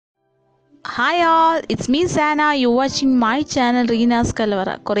Hi all, it's me Sana. You watching my channel Reena's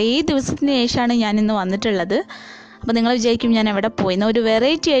Kalvara. കുറേ ദിവസത്തിന് ശേഷമാണ് ഞാൻ ഇന്ന് വന്നിട്ടുള്ളത്. അപ്പോൾ നിങ്ങൾ വിചാരിക്കും ഞാൻ എവിടെ പോയി. ഒരു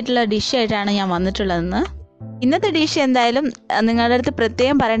വെറൈറ്റി ആയിട്ടുള്ള ഡിഷ് ആയിട്ടാണ് ഞാൻ വന്നിട്ടുള്ളതെന്ന്. ഇന്നത്തെ ഡിഷ് എന്തായാലും നിങ്ങളുടെ അടുത്ത്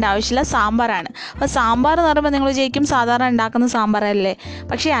പ്രത്യേകം പറയേണ്ട ആവശ്യമില്ല, സാമ്പാറാണ്. അപ്പോൾ സാമ്പാർ എന്ന് പറയുമ്പോൾ നിങ്ങൾ വിചാരിക്കും സാധാരണ ഉണ്ടാക്കുന്ന സാമ്പാറല്ലേ,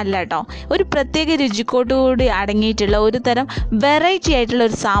 പക്ഷേ അല്ല കേട്ടോ. ഒരു പ്രത്യേക രുചിക്കോട്ടുകൂടി അടങ്ങിയിട്ടുള്ള ഒരു തരം വെറൈറ്റി ആയിട്ടുള്ള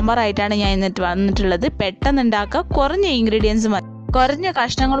ഒരു സാമ്പാറായിട്ടാണ് ഞാൻ ഇന്നിട്ട് വന്നിട്ടുള്ളത്. പെട്ടെന്ന് ഉണ്ടാക്കുക, കുറഞ്ഞ ഇൻഗ്രീഡിയൻസ് മതി, കുറഞ്ഞ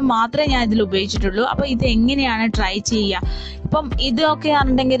കഷ്ണങ്ങൾ മാത്രമേ ഞാൻ ഇതിൽ ഉപയോഗിച്ചിട്ടുള്ളൂ. അപ്പോൾ ഇത് എങ്ങനെയാണ് ട്രൈ ചെയ്യുക? ഇപ്പം ഇതൊക്കെ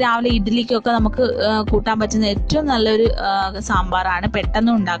ആണെന്നുണ്ടെങ്കിൽ രാവിലെ ഇഡ്ഡലിക്കൊക്കെ നമുക്ക് കൂട്ടാൻ പറ്റുന്ന ഏറ്റവും നല്ലൊരു സാമ്പാറാണ്,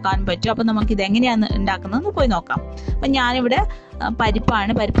 പെട്ടെന്ന് ഉണ്ടാക്കാൻ പറ്റും. അപ്പം നമുക്ക് ഇത് എങ്ങനെയാണ് ഉണ്ടാക്കുന്നതെന്ന് പോയി നോക്കാം. അപ്പം ഞാനിവിടെ പരിപ്പ്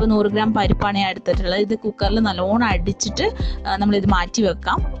 100 ഗ്രാം പരിപ്പാണ് ഞാൻ എടുത്തിട്ടുള്ളത്. ഇത് കുക്കറിൽ നല്ലോണം അടിച്ചിട്ട് നമ്മളിത് മാറ്റി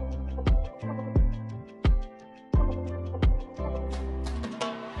വെക്കാം.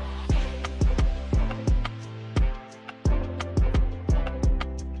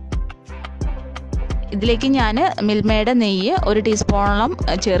 ഇതിലേക്ക് ഞാൻ മിൽമയുടെ നെയ്യ് 1 ടീസ്പൂണോളം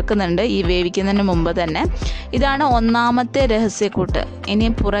ചേർക്കുന്നുണ്ട് ഈ വേവിക്കുന്നതിന് മുമ്പ് തന്നെ. ഇതാണ് ഒന്നാമത്തെ രഹസ്യക്കൂട്ട്. ഇനി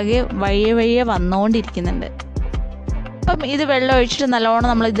പുറകെ വഴിയെ വന്നുകൊണ്ടിരിക്കുന്നുണ്ട്. അപ്പം ഇത് വെള്ളം ഒഴിച്ചിട്ട് നല്ലോണം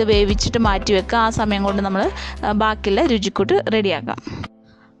നമ്മളിത് വേവിച്ചിട്ട് മാറ്റി വെക്കുക. ആ സമയം കൊണ്ട് നമ്മൾ ബാക്കിയുള്ള രുചിക്കൂട്ട് റെഡിയാക്കാം.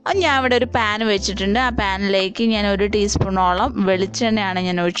 ഞാൻ ഇവിടെ ഒരു പാൻ വെച്ചിട്ടുണ്ട്. ആ പാനിലേക്ക് ഞാൻ 1 ടീസ്പൂണോളം വെളിച്ചെണ്ണയാണ്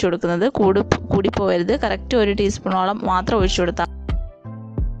ഞാൻ ഒഴിച്ചു കൊടുക്കുന്നത്. കൂടി പോകരുത്, കറക്റ്റ് 1 ടീസ്പൂണോളം മാത്രം ഒഴിച്ചു കൊടുത്താൽ.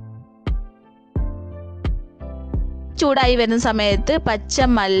 ചൂടായി വരുന്ന സമയത്ത്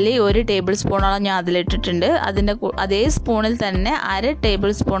പച്ചമല്ലി 1 ടേബിൾ സ്പൂണോളം ഞാൻ അതിലിട്ടിട്ടുണ്ട്. അതിൻ്റെ അതേ സ്പൂണിൽ തന്നെ 1/2 ടേബിൾ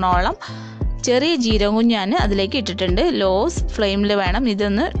സ്പൂണോളം ചെറിയ ജീരകവും ഞാൻ അതിലേക്ക് ഇട്ടിട്ടുണ്ട്. ലോ ഫ്ലെയിമിൽ വേണം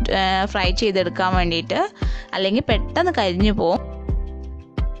ഇതൊന്ന് ഫ്രൈ ചെയ്തെടുക്കാൻ വേണ്ടിയിട്ട്, അല്ലെങ്കിൽ പെട്ടെന്ന് കരിഞ്ഞു പോകും.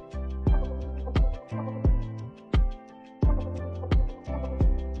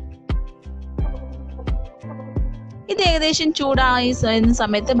 ഇത് ഏകദേശം ചൂടായി വരുന്ന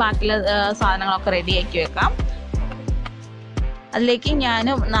സമയത്ത് ബാക്കിയുള്ള സാധനങ്ങളൊക്കെ റെഡിയാക്കി വെക്കാം. അതിലേക്ക് ഞാൻ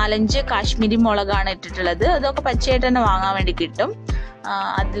 4-5 കാശ്മീരി മുളകാണ് ഇട്ടിട്ടുള്ളത്. അതൊക്കെ പച്ചയായിട്ട് തന്നെ വാങ്ങാൻ വേണ്ടി കിട്ടും.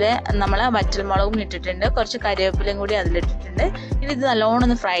 അതിൽ നമ്മൾ വറ്റൽമുളകും ഇട്ടിട്ടുണ്ട്, കുറച്ച് കറിവേപ്പിലയും കൂടി അതിലിട്ടിട്ടുണ്ട്. ഇനി ഇത് നല്ലോണം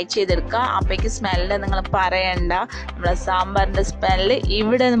ഒന്ന് ഫ്രൈ ചെയ്തെടുക്കുക. അപ്പോഴേക്ക് സ്മെല്ല് നിങ്ങൾ പറയണ്ട, നമ്മളെ സാമ്പാറിൻ്റെ സ്മെല്ല്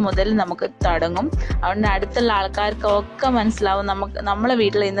ഇവിടെ മുതൽ നമുക്ക് തുടങ്ങും. അതുകൊണ്ട് അടുത്തുള്ള ആൾക്കാർക്കൊക്കെ മനസ്സിലാവും നമ്മളെ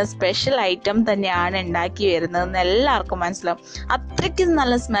വീട്ടിൽ ഇന്ന് സ്പെഷ്യൽ ഐറ്റം തന്നെയാണ് ഉണ്ടാക്കി വരുന്നതെന്ന് എല്ലാവർക്കും മനസ്സിലാവും. അത്രയ്ക്ക്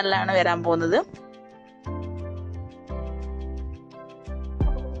നല്ല സ്മെല്ലാണ് വരാൻ പോകുന്നത്.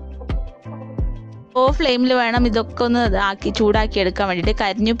 ഫ്ലെയിമിൽ വേണം ഇതൊക്കെ ഒന്ന് ചൂടാക്കി എടുക്കാൻ വേണ്ടിയിട്ട്,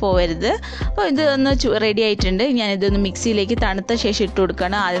 കരിഞ്ഞു പോകരുത്. അപ്പോൾ ഇതൊന്ന് റെഡി ആയിട്ടുണ്ട്. ഞാനിതൊന്ന് മിക്സിയിലേക്ക് തണുത്ത ശേഷം ഇട്ട്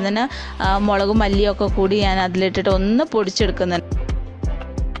കൊടുക്കുകയാണ്. ആദ്യം തന്നെ മുളകും മല്ലിയൊക്കെ കൂടി ഞാൻ അതിലിട്ടിട്ട് ഒന്ന് പൊടിച്ചെടുക്കുന്നുണ്ട്.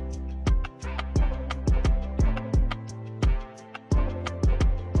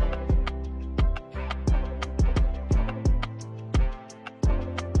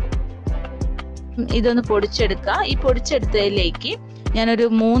 ഇതൊന്ന് പൊടിച്ചെടുക്കുക. ഈ പൊടിച്ചെടുത്തതിലേക്ക് ഞാനൊരു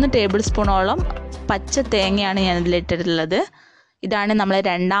 3 ടേബിൾ സ്പൂണോളം പച്ച തേങ്ങയാണ് ഞാൻ ഇതിലിട്ടിട്ടുള്ളത്. ഇതാണ് നമ്മളെ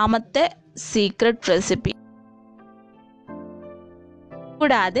രണ്ടാമത്തെ സീക്രട്ട് റെസിപ്പി.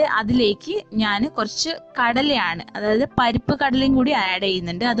 കൂടാതെ അതിലേക്ക് ഞാൻ കുറച്ച് കടലയാണ്, അതായത് പരിപ്പ് കടലയും കൂടി ആഡ്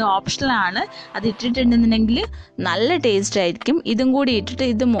ചെയ്യുന്നുണ്ട്. അത് ഓപ്ഷണലാണ്. അത് ഇട്ടിട്ടുണ്ടെന്നുണ്ടെങ്കിൽ നല്ല ടേസ്റ്റ് ആയിരിക്കും. ഇതും കൂടി ഇട്ടിട്ട്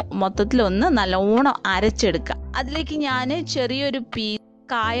ഇത് മൊത്തത്തിലൊന്ന് നല്ലോണം അരച്ചെടുക്കുക. അതിലേക്ക് ഞാൻ ചെറിയൊരു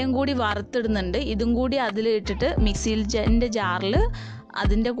കായം കൂടി വറുത്തിടുന്നുണ്ട്. ഇതും കൂടി അതിൽ ഇട്ടിട്ട് മിക്സിയുടെ ജാറിൽ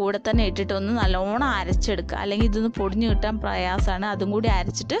അതിൻ്റെ കൂടെ തന്നെ ഇട്ടിട്ട് ഒന്ന് നല്ലോണം അരച്ചെടുക്കുക. അല്ലെങ്കിൽ ഇതൊന്ന് പൊടിഞ്ഞു കിട്ടാൻ പ്രയാസമാണ്. അതും കൂടി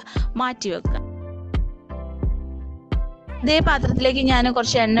അരച്ചിട്ട് മാറ്റി വെക്കുക. ഇതേ പാത്രത്തിലേക്ക് ഞാൻ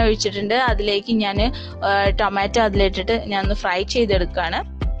കുറച്ച് എണ്ണ ഒഴിച്ചിട്ടുണ്ട്. അതിലേക്ക് ഞാൻ ടൊമാറ്റോ അതിലിട്ടിട്ട് ഞാൻ ഒന്ന് ഫ്രൈ ചെയ്തെടുക്കുകയാണ്.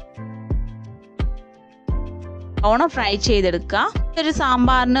 ഫ്രൈ ചെയ്തെടുക്കുക. ഒരു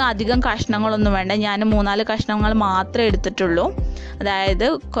സാമ്പാറിന് അധികം കഷ്ണങ്ങളൊന്നും വേണ്ട. ഞാൻ 3-4 കഷ്ണങ്ങൾ മാത്രമേ എടുത്തിട്ടുള്ളൂ. അതായത്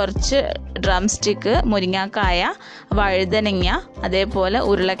കുറച്ച് ഡ്രം സ്റ്റിക്ക്, മുരിങ്ങാക്കായ, വഴുതനങ്ങ, അതേപോലെ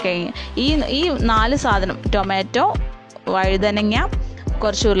ഉരുളക്കിഴങ്ങ്. ഈ 4 സാധനം, ടൊമാറ്റോ, വഴുതനങ്ങ,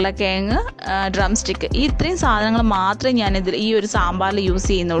 കുറച്ച് ഉരുളക്കിഴങ്ങ്, ഡ്രം സ്റ്റിക്ക്, ഈ ഇത്രയും സാധനങ്ങൾ മാത്രമേ ഞാനിതിൽ ഈ ഒരു സാമ്പാറിൽ യൂസ്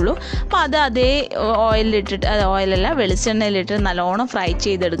ചെയ്യുന്നുള്ളൂ. അപ്പോൾ അത് അതേ ഓയിലിട്ടിട്ട്, ഓയിലല്ല വെളിച്ചെണ്ണയിലിട്ട് നല്ലോണം ഫ്രൈ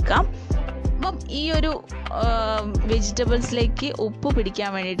ചെയ്തെടുക്കാം. അപ്പം ഈ ഒരു വെജിറ്റബിൾസിലേക്ക് ഉപ്പ് പിടിക്കാൻ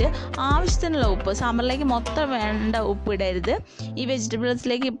വേണ്ടിയിട്ട് ആവശ്യത്തിനുള്ള ഉപ്പ്, സാമ്പാറിലേക്ക് മൊത്തം വേണ്ട ഉപ്പ് ഇടരുത്. ഈ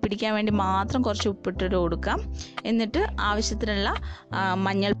വെജിറ്റബിൾസിലേക്ക് പിടിക്കാൻ വേണ്ടി മാത്രം കുറച്ച് ഉപ്പിട്ടിട്ട് കൊടുക്കാം. എന്നിട്ട് ആവശ്യത്തിനുള്ള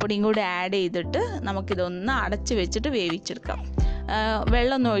മഞ്ഞൾപ്പൊടിയും കൂടി ആഡ് ചെയ്തിട്ട് നമുക്കിതൊന്ന് അടച്ച് വെച്ചിട്ട് വേവിച്ചെടുക്കാം.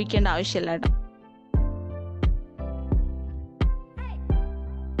 വെള്ളമൊന്നും ഒഴിക്കേണ്ട ആവശ്യമില്ല കേട്ടോ.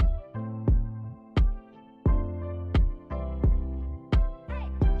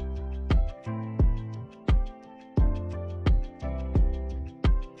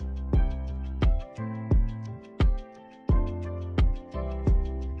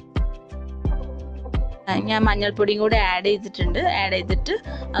 ഞാൻ മഞ്ഞൾപ്പൊടിയും കൂടെ ആഡ് ചെയ്തിട്ട്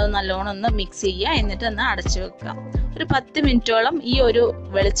അത് നല്ലോണം ഒന്ന് മിക്സ് ചെയ്യുക. എന്നിട്ട് ഒന്ന് അടച്ചു വെക്കുക. ഒരു 10 മിനിറ്റോളം ഈ ഒരു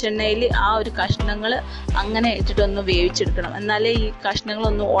വെളിച്ചെണ്ണയിൽ ആ ഒരു കഷ്ണങ്ങൾ അങ്ങനെ ഇട്ടിട്ടൊന്ന് വേവിച്ചെടുക്കണം. എന്നാലേ ഈ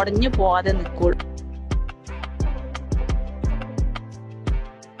കഷ്ണങ്ങളൊന്നും ഉടഞ്ഞു പോവാതെ നിൽക്കുള്ളൂ.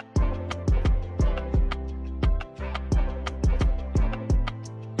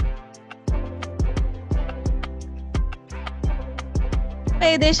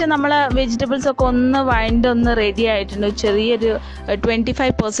 ഏകദേശം നമ്മളെ വെജിറ്റബിൾസ് ഒക്കെ ഒന്ന് വഴണ്ട് റെഡി ആയിട്ടുണ്ട്. ചെറിയൊരു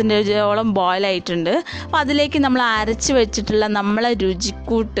 25% ബോയിൽ ആയിട്ടുണ്ട്. അപ്പോൾ അതിലേക്ക് നമ്മൾ അരച്ച് വെച്ചിട്ടുള്ള നമ്മളെ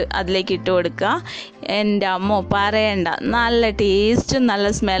രുചിക്കൂട്ട് അതിലേക്ക് ഇട്ട് കൊടുക്കുക. എൻ്റെ അമ്മോ പറയണ്ട, നല്ല ടേസ്റ്റും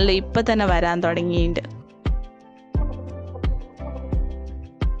നല്ല സ്മെല്ലും ഇപ്പം തന്നെ വരാൻ തുടങ്ങിയിട്ടുണ്ട്.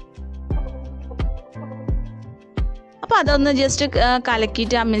 അപ്പോൾ അതൊന്ന് ജസ്റ്റ്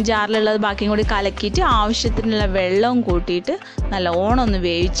കലക്കിയിട്ട് ജാറിലുള്ളത് ബാക്കിയും കൂടി കലക്കിയിട്ട് ആവശ്യത്തിനുള്ള വെള്ളവും കൂട്ടിയിട്ട് നല്ലോണം ഒന്ന്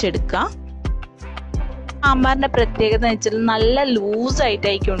വേവിച്ചെടുക്കുക. സാമ്പാറിൻ്റെ പ്രത്യേകത എന്ന് വെച്ചാൽ നല്ല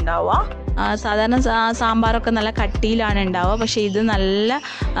ലൂസായിട്ടായിരിക്കും ഉണ്ടാവുക. സാധാരണ സാമ്പാറൊക്കെ നല്ല കട്ടിയിലാണ് ഉണ്ടാവുക. പക്ഷേ ഇത് നല്ല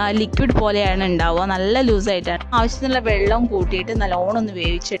ലിക്വിഡ് പോലെയാണ് ഉണ്ടാവുക. നല്ല ലൂസായിട്ടാണ്. ആവശ്യത്തിനുള്ള വെള്ളവും കൂട്ടിയിട്ട് നല്ലോണം ഒന്ന്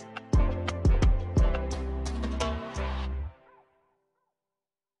വേവിച്ചെടുക്കുക.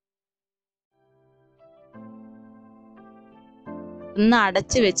 ഒന്ന്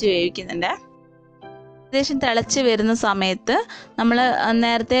അടച്ച് വെച്ച് വേവിക്കുന്നുണ്ട്. ഏകദേശം തിളച്ച് വരുന്ന സമയത്ത് നമ്മൾ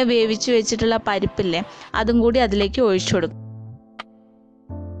നേരത്തെ വേവിച്ച് വെച്ചിട്ടുള്ള പരിപ്പില്ലേ, അതും കൂടി അതിലേക്ക് ഒഴിച്ചു കൊടുക്കും.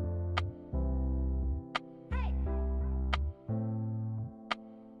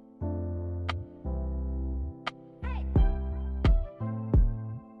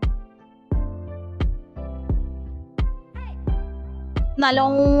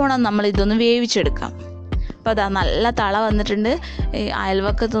 നല്ലോണം നമ്മൾ ഇതൊന്ന് വേവിച്ചെടുക്കാം. അപ്പോൾ അതാ നല്ല തള വന്നിട്ടുണ്ട്. ഈ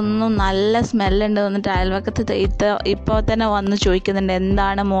അയൽവക്കത്തൊന്നും നല്ല സ്മെല്ലുണ്ട്. വന്നിട്ട് അയൽവക്കത്ത് ഇപ്പോൾ തന്നെ വന്ന് ചോദിക്കുന്നുണ്ട്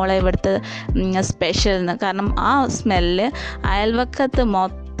എന്താണ് മോളെ ഇവിടുത്തെ സ്പെഷ്യൽ എന്ന്. കാരണം ആ സ്മെല്ല് അയൽവക്കത്ത്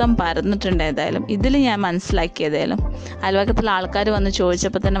മൊത്തം പരന്നിട്ടുണ്ട്. ഏതായാലും ഇതിൽ ഞാൻ മനസ്സിലാക്കിയതായാലും അയൽവക്കത്തിലെ ആൾക്കാർ വന്ന്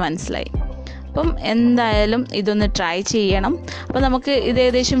ചോദിച്ചപ്പോൾ തന്നെ മനസ്സിലായി. അപ്പം എന്തായാലും ഇതൊന്ന് ട്രൈ ചെയ്യണം. അപ്പോൾ നമുക്ക് ഇത്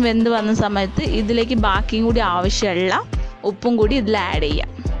ഏകദേശം വെന്ത് വന്ന സമയത്ത് ഇതിലേക്ക് ബാക്കിയും കൂടി ആവശ്യമുള്ള ഉപ്പും കൂടി ഇതിൽ ആഡ് ചെയ്യാം.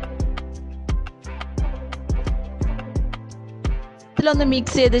 ഇതിലൊന്ന്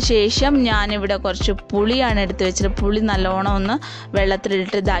മിക്സ് ചെയ്ത ശേഷം ഞാനിവിടെ കുറച്ച് പുളിയാണ് എടുത്ത് വെച്ചത്. പുളി നല്ലോണം ഒന്ന്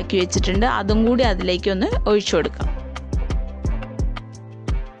വെള്ളത്തിലിട്ട് ഇതാക്കി വെച്ചിട്ടുണ്ട്. അതും കൂടി അതിലേക്ക് ഒന്ന് ഒഴിച്ചു കൊടുക്കാം.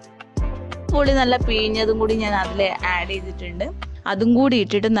 പുളി നല്ല പിഴിഞ്ഞതും കൂടി ഞാൻ അതിൽ ആഡ് ചെയ്തിട്ടുണ്ട്. അതും കൂടി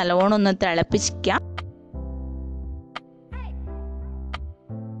ഇട്ടിട്ട് നല്ലോണം ഒന്ന് തിളപ്പിക്കാം.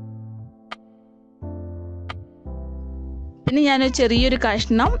 പിന്നെ ഞാൻ ചെറിയൊരു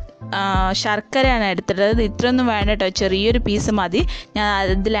കഷ്ണം ശർക്കരയാണ് എടുത്തിട്ടുള്ളത്. ഇത്രയൊന്നും വേണ്ട കേട്ടോ, ചെറിയൊരു പീസ് മതി. ഞാൻ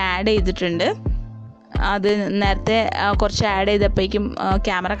അതിൽ ആഡ് ചെയ്തിട്ടുണ്ട്. അത് നേരത്തെ കുറച്ച് ആഡ് ചെയ്തപ്പോഴേക്കും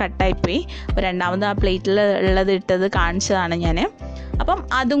ക്യാമറ കട്ടായിപ്പോയി. അപ്പോൾ രണ്ടാമത് ആ പ്ലേറ്റിൽ ഉള്ളത് ഇട്ടത് കാണിച്ചതാണ് ഞാൻ. അപ്പം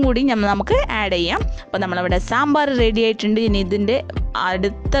അതും കൂടി നമുക്ക് ആഡ് ചെയ്യാം. അപ്പോൾ നമ്മളിവിടെ സാമ്പാർ റെഡി ആയിട്ടുണ്ട്. ഇനി ഇതിൻ്റെ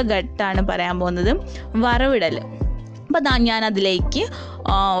അടുത്ത ഘട്ടമാണ് പറയാൻ പോകുന്നത്, വറവിടൽ. അപ്പോൾ ഞാൻ അതിലേക്ക്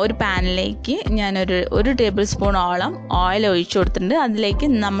ഒരു പാനിലേക്ക് ഒരു ടേബിൾ സ്പൂണോളം ഓയിൽ ഒഴിച്ചു കൊടുത്തിട്ടുണ്ട്. അതിലേക്ക്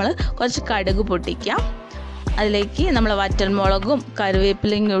നമ്മൾ കുറച്ച് കടുക് പൊട്ടിക്കാം. അതിലേക്ക് നമ്മൾ വറ്റൽമുളകും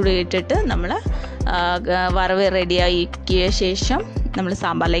കറിവേപ്പിലയും കൂടി ഇട്ടിട്ട് നമ്മൾ വറവ് റെഡിയാക്കിയ ശേഷം നമ്മൾ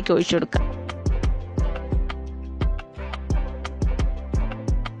സാമ്പാറിലേക്ക് ഒഴിച്ചു കൊടുക്കാം.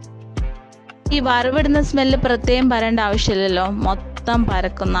 ഈ വറവിടുന്ന സ്മെല്ല് പ്രത്യേകം പറയേണ്ട ആവശ്യമില്ലല്ലോ, മൊത്തം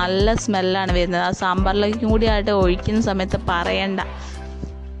പരക്കും. നല്ല സ്മെല്ലാണ് വരുന്നത്. ആ സാമ്പാറിലേക്കും കൂടി ആയിട്ട് ഒഴിക്കുന്ന സമയത്ത് പറയണ്ട.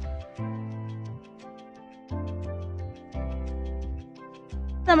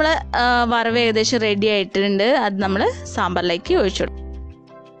 നമ്മൾ വറവ് ഏകദേശം റെഡി ആയിട്ടുണ്ട്. അത് നമ്മൾ സാമ്പാറിലേക്ക് ഒഴിച്ചു കൊടുക്കും.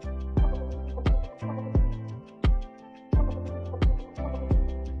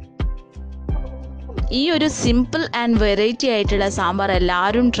 ഈ ഒരു സിമ്പിൾ ആൻഡ് വെറൈറ്റി ആയിട്ടുള്ള സാമ്പാർ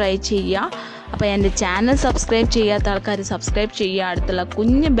എല്ലാവരും ട്രൈ ചെയ്യുക. അപ്പോൾ എൻ്റെ ചാനൽ സബ്സ്ക്രൈബ് ചെയ്യാത്ത ആൾക്കാർ സബ്സ്ക്രൈബ് ചെയ്യുക. അടുത്തുള്ള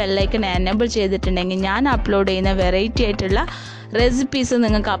കുഞ്ഞ് ബെല്ലൈക്കൺ എനേബിൾ ചെയ്തിട്ടുണ്ടെങ്കിൽ ഞാൻ അപ്ലോഡ് ചെയ്യുന്ന വെറൈറ്റി ആയിട്ടുള്ള റെസിപ്പീസ്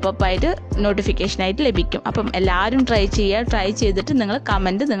നിങ്ങൾക്ക് അപ്പപ്പായിട്ട് നോട്ടിഫിക്കേഷനായിട്ട് ലഭിക്കും. അപ്പം എല്ലാവരും ട്രൈ ചെയ്യുക. ട്രൈ ചെയ്തിട്ട് നിങ്ങൾ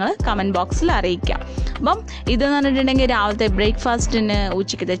കമൻറ്റ് ബോക്സിൽ അറിയിക്കാം. അപ്പം ഇതെന്ന് പറഞ്ഞിട്ടുണ്ടെങ്കിൽ രാവിലത്തെ ബ്രേക്ക്ഫാസ്റ്റിന്,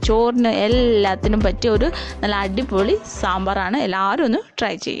 ഉച്ചയ്ക്കത്തെ ചോറിന് എല്ലാത്തിനും പറ്റിയ ഒരു നല്ല അടിപൊളി സാമ്പാറാണ്. എല്ലാവരും ഒന്ന്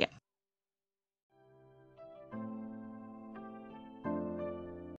ട്രൈ ചെയ്യുക.